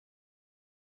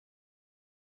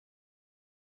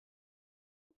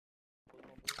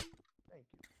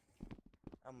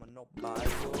I'ma no buy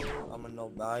you. I'ma no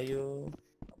buy you.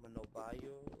 I'ma no buy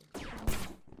you.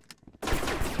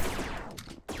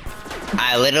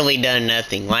 I literally done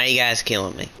nothing. Why are you guys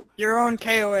killing me? You're on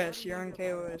KOS. You're on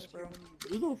KOS, bro.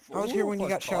 I was here when you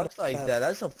got shot like at. that.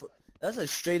 That's a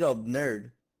straight up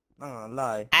nerd. Not gonna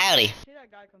lie. Howdy. See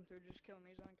that guy come through, just kill him.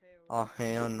 He's on KOS. Oh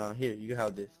hell no. Here, you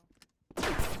have this.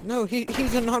 No,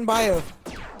 he's a non-bio.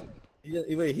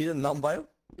 Wait, he's a non-bio?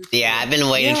 Yeah, I've been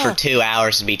waiting for Yeah. 2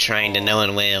 hours to be trained and no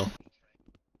one will.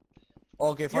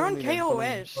 Okay, You're follow on me then, follow me,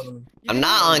 KOS. follow me. I'm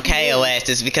not on KOS.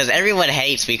 It's because everyone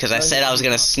hates me because I said I was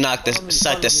gonna suck the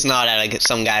snot out of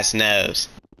some guy's nose.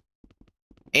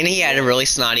 And he had a really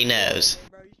snotty nose.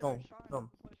 Come.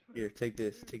 Here, take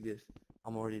this, take this.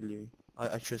 I'm already leaving.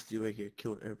 I trust you right here.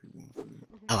 Kill everyone for me.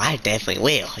 Oh, I definitely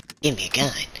will. Give me a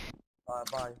gun.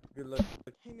 Bye. Good luck.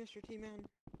 Hey, Mr. T-Man.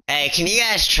 Hey, can you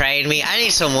guys trade me? I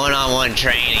need some one-on-one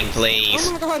training, please.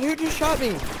 Oh my god, who just shot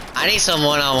me? I need some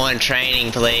one-on-one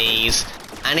training, please.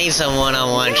 I need some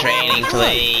one-on-one training,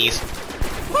 please.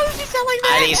 Why does he sound like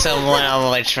that? I need some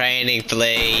one-on-one training,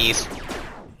 please.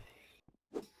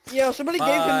 Yo, somebody gave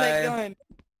him that Bye.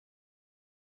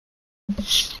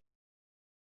 gun.